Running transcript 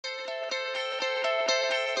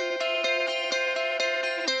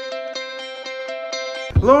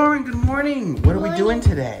Lauren, good morning. What are we doing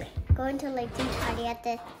today? Going to Layton's party at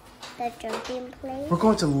the jumping place. We're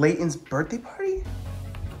going to Layton's birthday party?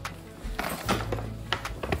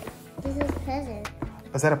 This is a present.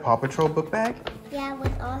 Is that a Paw Patrol book bag? Yeah,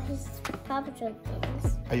 with all his Paw Patrol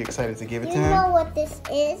things. Are you excited to give it to You him? know what this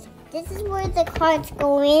is? This is where the cards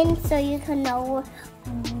go in so you can know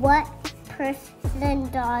what person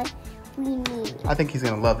dog we need. I think he's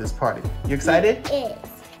gonna love this party. You excited? It is.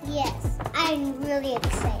 Yes, I'm really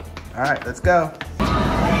excited. All right, let's go.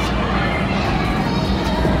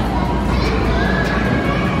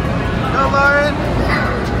 Go, Lauren.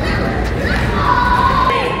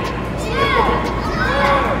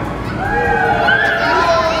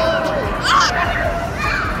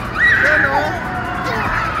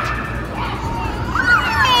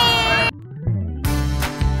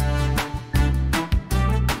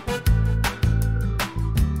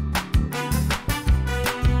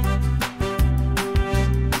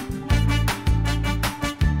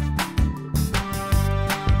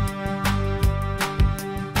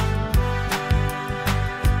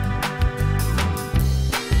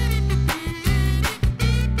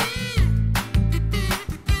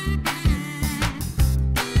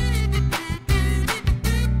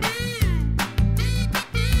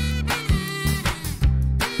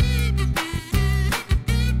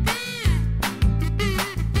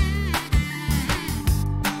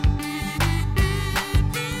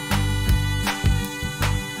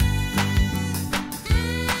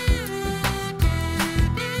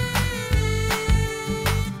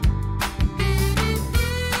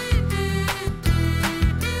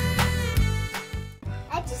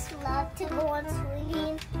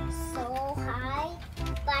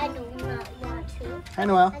 Hi,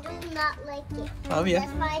 Noelle. I do not like it. Love you.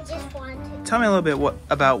 That's why I just want to. Tell me a little bit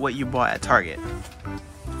about what you bought at Target.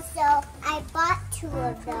 So I bought 2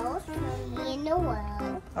 of those for me and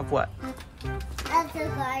Noelle. Of what? Of the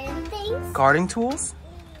garden things. Garden tools?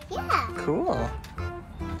 Yeah. Cool.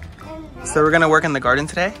 And So we're gonna work in the garden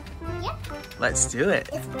today? yeah. Let's do it.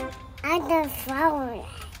 And the flowers.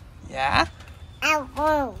 Yeah? I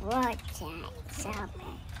want to watch that.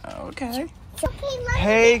 Okay. Okay,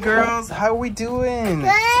 Hey girls, how are we doing?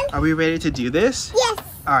 Good. Are we ready to do this? Yes.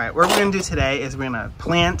 All right, what we're gonna do today is we're gonna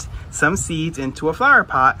plant some seeds into a flower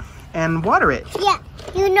pot and water it. Yeah.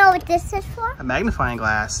 You know what this is for? A magnifying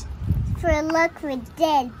glass. For look for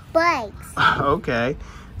dead bugs. Okay,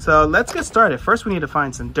 so let's get started. First, we need to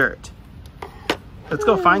find some dirt. Let's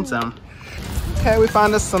go find some. Okay, we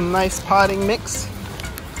found us some nice potting mix.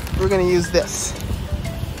 We're gonna use this.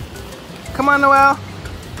 Come on, Noelle.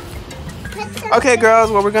 Okay, girls,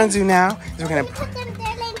 what we're gonna do now is we're gonna put them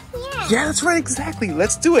there in here. Yeah, that's right, exactly.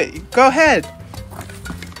 Let's do it. Go ahead.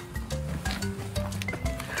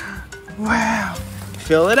 Wow.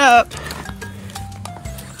 Fill it up.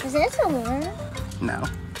 Is this a worm? No.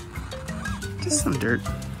 Just some dirt.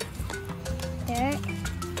 Dirt.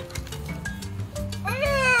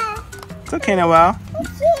 Ah, It's okay, Noelle.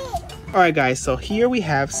 okay. All right, guys, so here we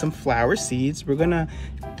have some flower seeds. We're gonna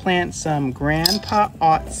plant some Grandpa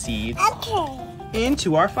Ott seeds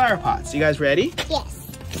into our flower pots. You guys ready? Yes.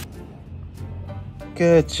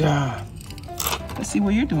 Good job. Let's see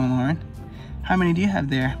what you're doing, Lauren. How many do you have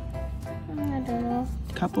there? I don't know.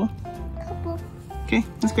 Couple? Couple. Okay,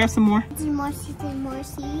 let's grab some more. More seeds and more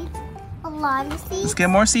seeds. A lot of seeds. Let's get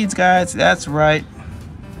more seeds, guys. That's right.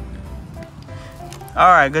 All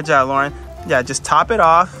right, good job, Lauren. Yeah, just top it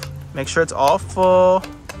off. Make sure it's all full.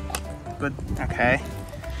 Good, okay.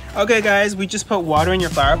 Okay, guys, we just put water in your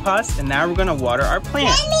flower pots, and now we're gonna water our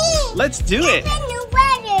plant. Mommy, let's do it. new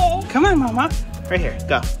water. Come on, Mama. Right here,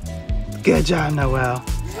 go. Good job, Noelle.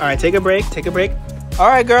 All right, take a break, take a break. All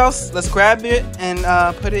right, girls, let's grab it and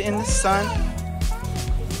put it in the sun.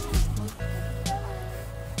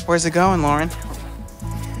 Where's it going, Lauren?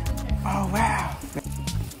 Oh, wow.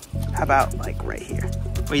 How about like right here?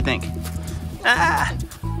 What do you think? Ah!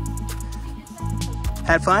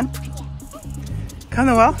 Had fun? Come,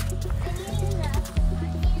 Noelle.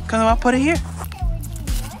 Come, Noelle, put it here.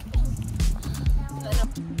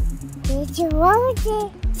 Did you want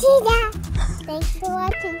it? See that? Thanks for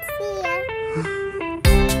watching. See ya.